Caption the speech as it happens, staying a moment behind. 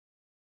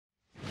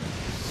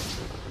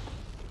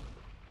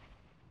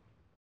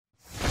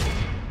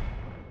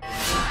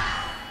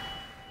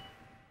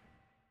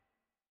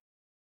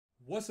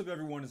What's up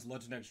everyone, it's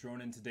Legend X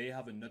Ronin. Today I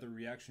have another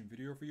reaction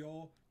video for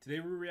y'all.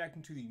 Today we're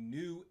reacting to the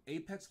new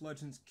Apex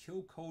Legends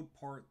Kill Code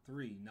Part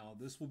 3. Now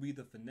this will be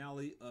the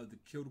finale of the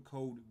Kill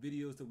Code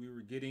videos that we were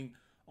getting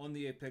on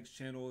the Apex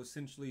channel,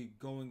 essentially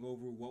going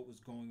over what was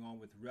going on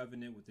with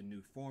Revenant, with the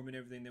new form and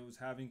everything that was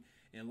having.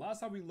 And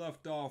last time we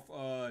left off,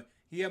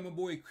 he had my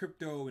boy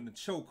Crypto in the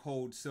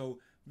chokehold, so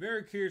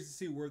very curious to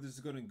see where this is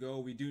going to go.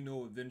 We do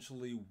know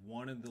eventually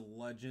one of the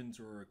legends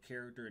or a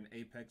character in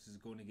Apex is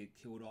going to get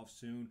killed off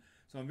soon.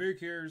 So I'm very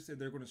curious if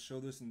they're going to show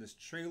this in this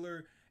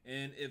trailer,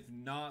 and if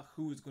not,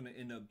 who is going to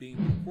end up being.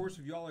 Of course,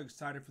 if y'all are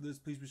excited for this,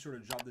 please be sure to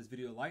drop this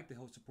video a like to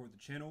help support the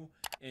channel.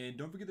 And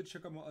don't forget to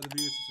check out my other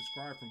videos to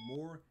subscribe for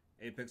more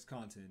Apex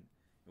content.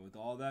 And with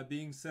all that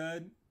being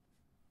said,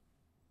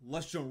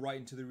 let's jump right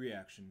into the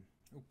reaction.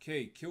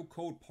 Okay, Kill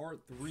Code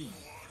Part 3.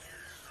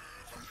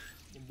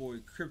 My boy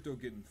Crypto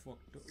getting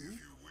fucked up. If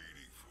you're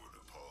waiting for an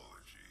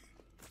apology,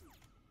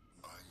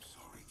 I'm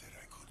sorry that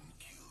I couldn't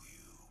kill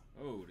you.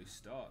 Oh, they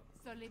stopped.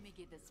 So let me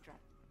get this straight.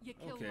 You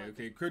kill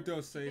Okay,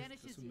 Crypto's safe.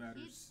 vanishes That's what your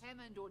matters. head,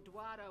 Hammond or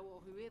Eduardo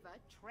or whoever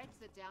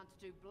tracks it down to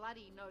do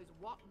bloody knows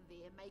what in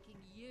there, making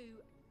you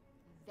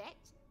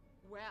that?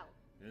 Well,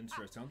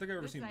 Interesting. I don't think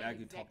I've ever this seen ain't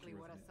Maggie talk to exactly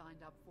what I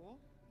Revenant. signed up for.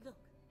 Look,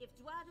 if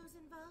Eduardo's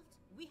involved,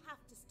 we have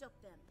to stop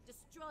them.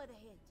 Destroy the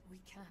head. We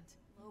can't.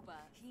 Loba,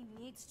 he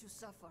needs to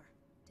suffer.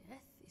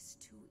 Death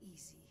is too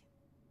easy.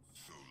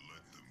 So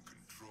let them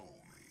control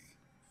me.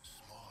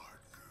 Smart,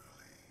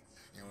 girlie.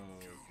 You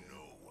do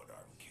know what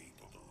I'm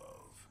capable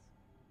of.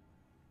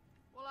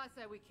 Well, I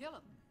say we kill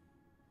him.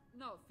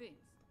 No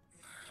offense.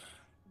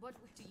 But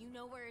do you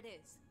know where it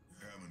is?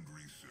 Hammond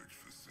Research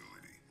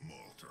Facility,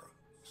 Malta.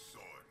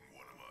 Saw it in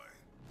one of my...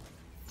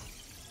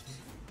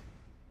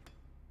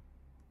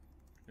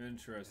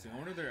 Interesting. I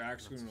wonder if they're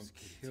actually going to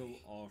kill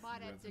off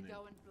Might have to Revenant.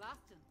 go and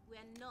blast him. We're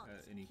not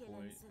At any killing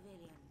point.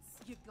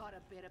 civilians. You got a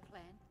better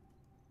plan?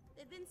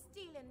 They've been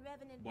stealing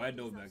Revenant Boy, I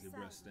know bodies Maggie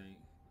off breast South. ain't.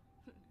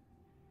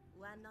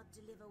 Why not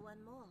deliver one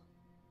more?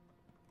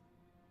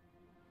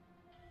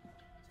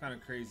 It's kind of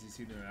crazy to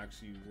see them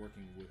actually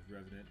working with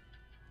Revenant.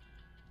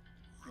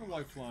 I don't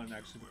like flying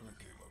actually looking Whoever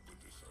like came up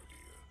with this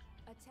idea.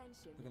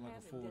 Attention, Looking like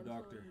a Hammond full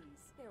doctor.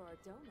 employees. There are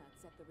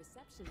donuts at the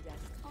reception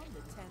desk on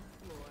the 10th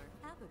floor.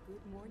 Have a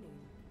good morning.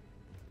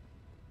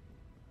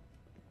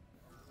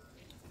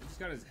 he's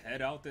got his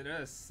head out there.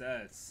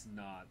 That's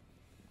not.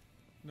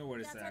 No way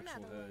it's the That's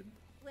actual another head. one.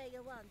 Where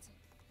you want?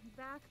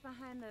 Back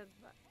behind the...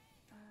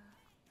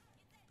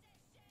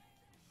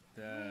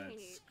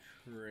 That's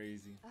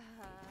crazy.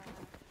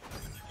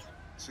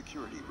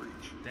 Security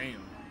breach.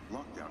 Damn.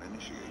 Lockdown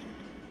initiated.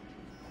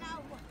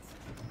 Now what?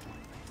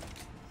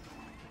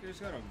 You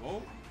just got a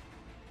vote?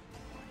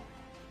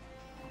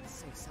 I'm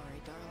so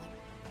sorry, darling.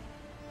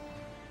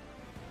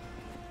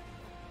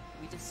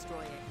 We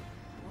destroy it.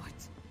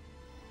 What?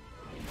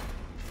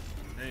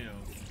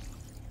 Damn.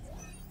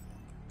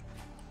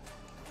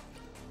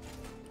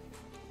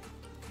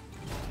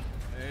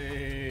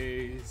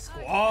 Hey,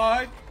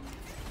 squad!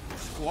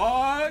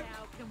 Squad!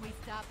 Now can we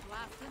start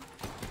blasting?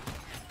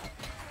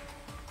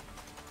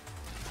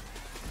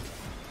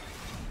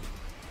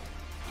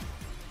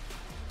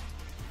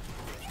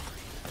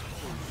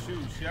 Oh,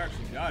 shoot, she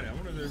actually got it. I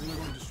wonder if they're really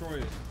going to destroy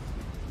it.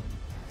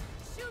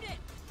 Shoot it!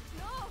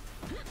 No!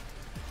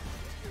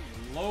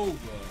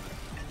 Loba,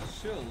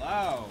 chill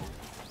out.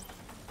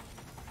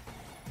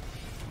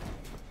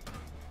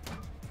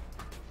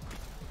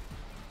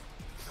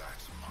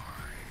 That's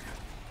mine.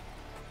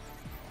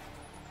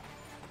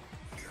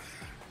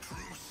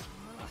 Truce.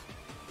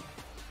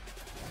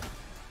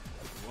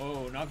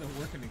 Whoa, now they're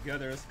working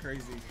together. That's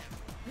crazy.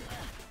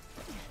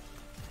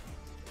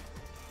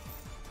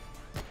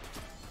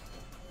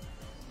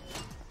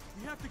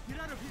 We have to get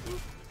out of here.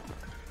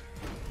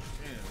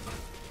 Damn.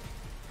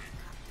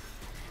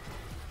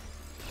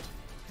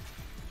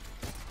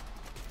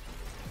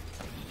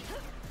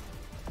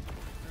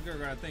 That girl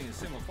got a thing in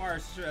similar fire.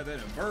 She should have that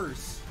in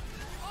verse.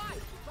 Oi,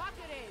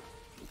 buckethead!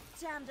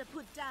 Time to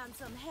put down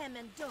some ham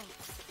and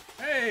dogs.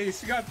 Hey,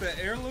 she got the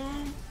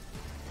heirloom.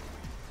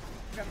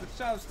 Got the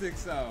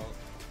chopsticks out.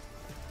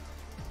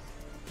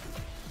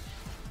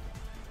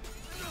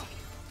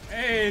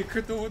 Hey,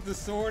 Crypto with the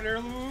sword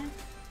heirloom.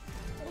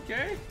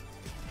 Okay.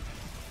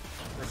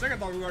 For a second, I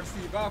thought we were going to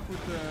see you off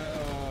with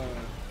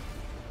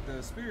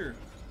the spear.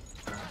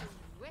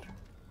 Well,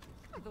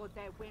 I thought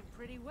that went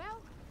pretty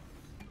well.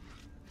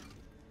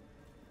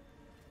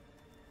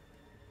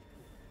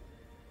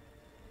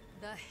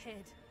 The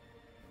head.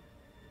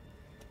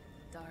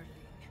 Darling.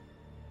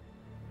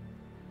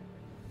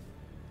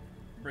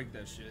 Break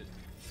that shit.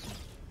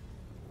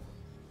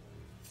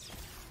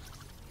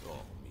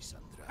 Oh, Miss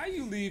Andra. How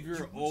you leave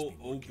your ult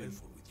open?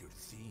 Careful with your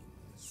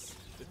things.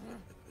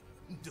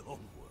 Don't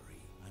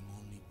worry, I'm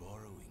only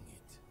borrowing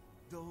it.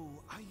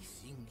 Though I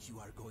think you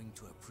are going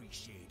to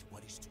appreciate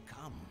what is to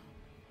come,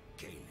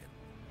 Caleb.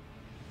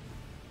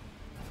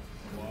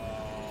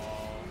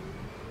 Wow.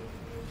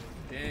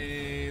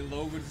 Dang,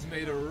 Loba just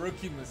made a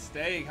rookie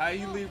mistake. How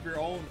you leave your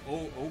own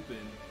ult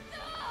open?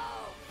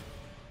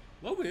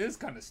 No! Loba is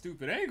kind of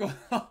stupid. I ain't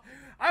gonna.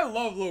 I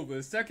love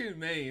Loba, second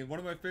main, one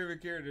of my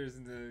favorite characters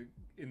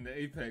in the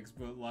Apex,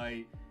 but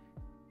like,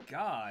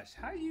 gosh,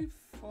 how you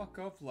fuck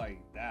up like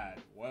that?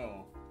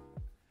 Well,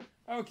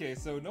 okay,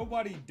 so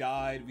nobody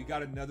died. We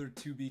got another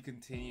to be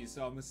continued,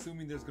 so I'm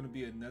assuming there's going to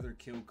be another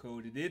kill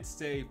code. It did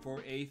say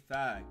for a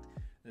fact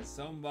that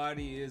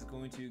somebody is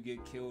going to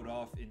get killed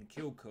off in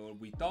kill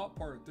code. We thought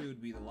part 3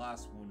 would be the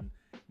last one.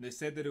 And they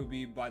said that it would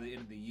be by the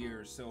end of the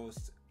year, so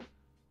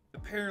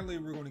apparently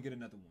we're going to get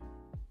another one.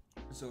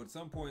 So at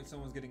some point,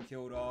 someone's getting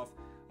killed off.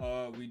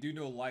 We do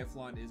know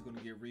Lifeline is going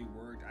to get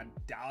reworked. I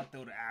doubt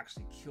they'll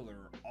actually kill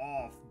her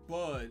off,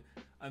 but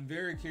I'm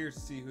very curious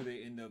to see who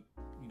they end up,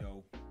 you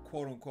know,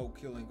 quote-unquote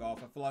killing off.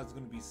 I feel like it's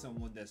going to be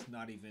someone that's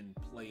not even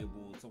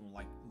playable, someone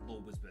like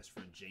Loba's best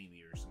friend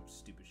Jamie or some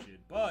stupid shit,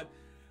 but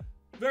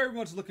very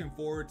much looking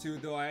forward to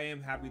it, though I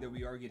am happy that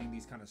we are getting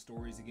these kind of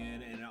stories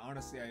again, and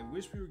honestly, I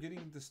wish we were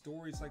getting the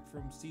stories like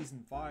from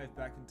Season 5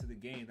 back into the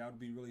game. That would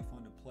be really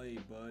fun to play,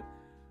 but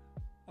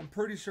I'm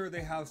pretty sure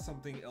they have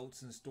something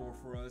else in store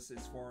for us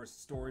as far as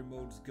story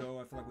modes go.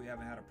 I feel like we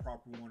haven't had a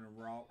proper one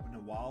in a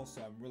while,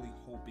 so I'm really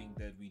hoping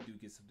that we do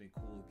get something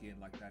cool again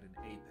like that in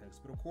Apex.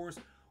 But of course,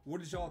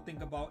 what did y'all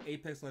think about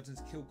Apex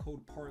Legends Kill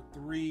Code Part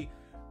 3?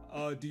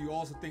 Do you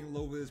also think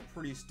Loba is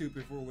pretty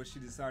stupid for what she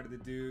decided to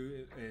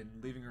do and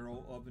leaving her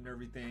all up and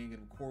everything?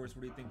 And of course,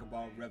 what do you think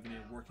about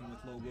Revenant working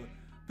with Loba?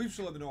 Please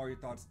let me know all your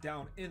thoughts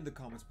down in the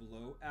comments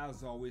below.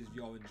 As always, if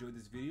y'all enjoyed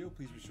this video,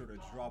 please be sure to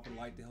drop a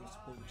like to help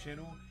support the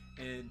channel.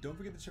 And don't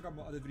forget to check out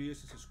my other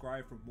videos to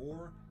subscribe for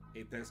more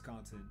Apex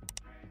content.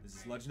 This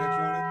is Legend X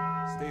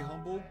Ronin. Stay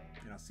humble,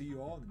 and I'll see you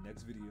all in the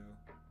next video.